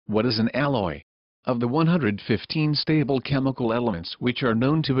What is an alloy? Of the 115 stable chemical elements which are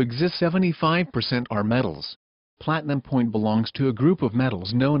known to exist, 75% are metals. Platinum point belongs to a group of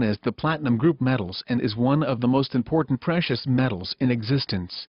metals known as the platinum group metals and is one of the most important precious metals in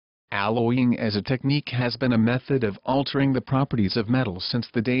existence. Alloying as a technique has been a method of altering the properties of metals since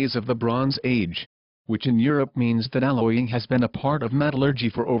the days of the Bronze Age, which in Europe means that alloying has been a part of metallurgy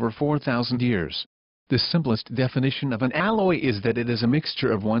for over 4,000 years. The simplest definition of an alloy is that it is a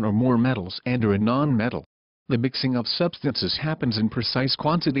mixture of one or more metals and/or a non-metal. The mixing of substances happens in precise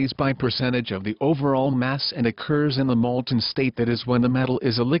quantities by percentage of the overall mass and occurs in the molten state, that is, when the metal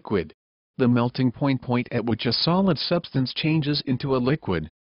is a liquid. The melting point at which a solid substance changes into a liquid,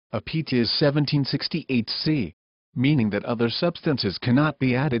 a PT, is 1768 C, meaning that other substances cannot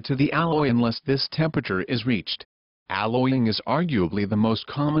be added to the alloy unless this temperature is reached. Alloying is arguably the most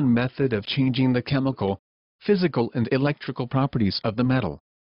common method of changing the chemical, physical and electrical properties of the metal.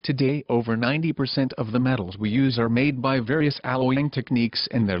 Today over 90% of the metals we use are made by various alloying techniques,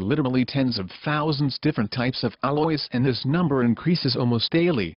 and there are literally tens of thousands different types of alloys, and this number increases almost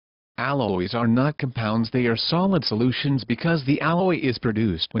daily. Alloys are not compounds, they are solid solutions because the alloy is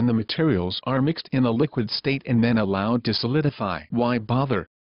produced when the materials are mixed in a liquid state and then allowed to solidify. Why bother?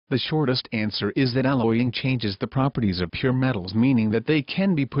 The shortest answer is that alloying changes the properties of pure metals, meaning that they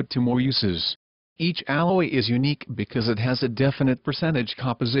can be put to more uses. Each alloy is unique because it has a definite percentage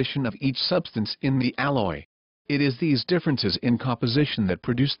composition of each substance in the alloy. It is these differences in composition that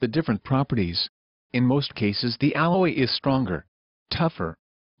produce the different properties. In most cases the alloy is stronger, tougher,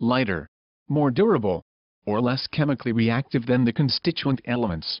 lighter, more durable, or less chemically reactive than the constituent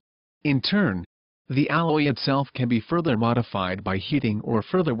elements. In turn, the alloy itself can be further modified by heating or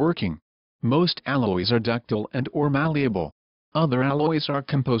further working. Most alloys are ductile and/or malleable. Other alloys are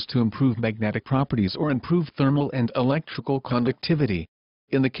composed to improve magnetic properties or improve thermal and electrical conductivity.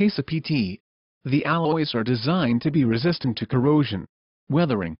 In the case of PT, the alloys are designed to be resistant to corrosion,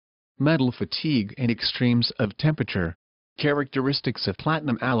 weathering, metal fatigue and extremes of temperature. Characteristics of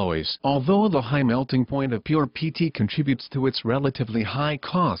platinum alloys: although the high melting point of pure PT contributes to its relatively high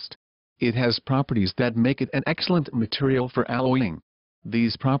cost, it has properties that make it an excellent material for alloying.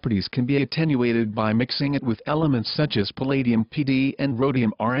 These properties can be attenuated by mixing it with elements such as palladium PD and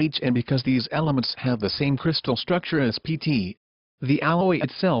rhodium RH, and because these elements have the same crystal structure as PT, the alloy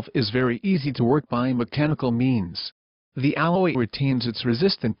itself is very easy to work by mechanical means. The alloy retains its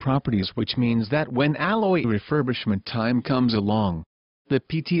resistant properties, which means that when alloy refurbishment time comes along, the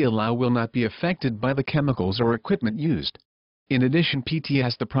PT alloy will not be affected by the chemicals or equipment used. In addition, PT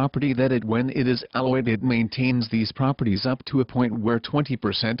has the property that when it is alloyed, it maintains these properties up to a point where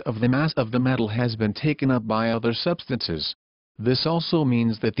 20% of the mass of the metal has been taken up by other substances. This also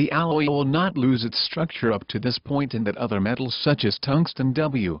means that the alloy will not lose its structure up to this point, and that other metals such as tungsten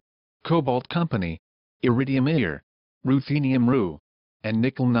W, cobalt company, iridium Ir, ruthenium Ru, and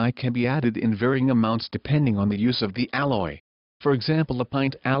nickel Ni can be added in varying amounts depending on the use of the alloy. For example, a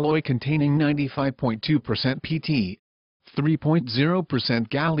pint alloy containing 95.2% PT, 3.0%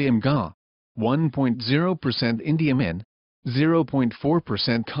 gallium Ga, 1.0% indium N,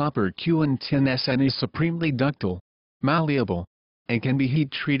 0.4% copper Q and tin Sn is supremely ductile, malleable, and can be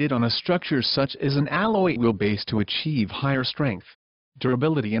heat-treated on a structure such as an alloy wheel base to achieve higher strength,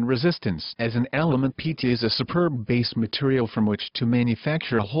 durability and resistance. As an element, PT is a superb base material from which to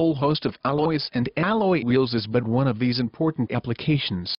manufacture a whole host of alloys, and alloy wheels is but one of these important applications.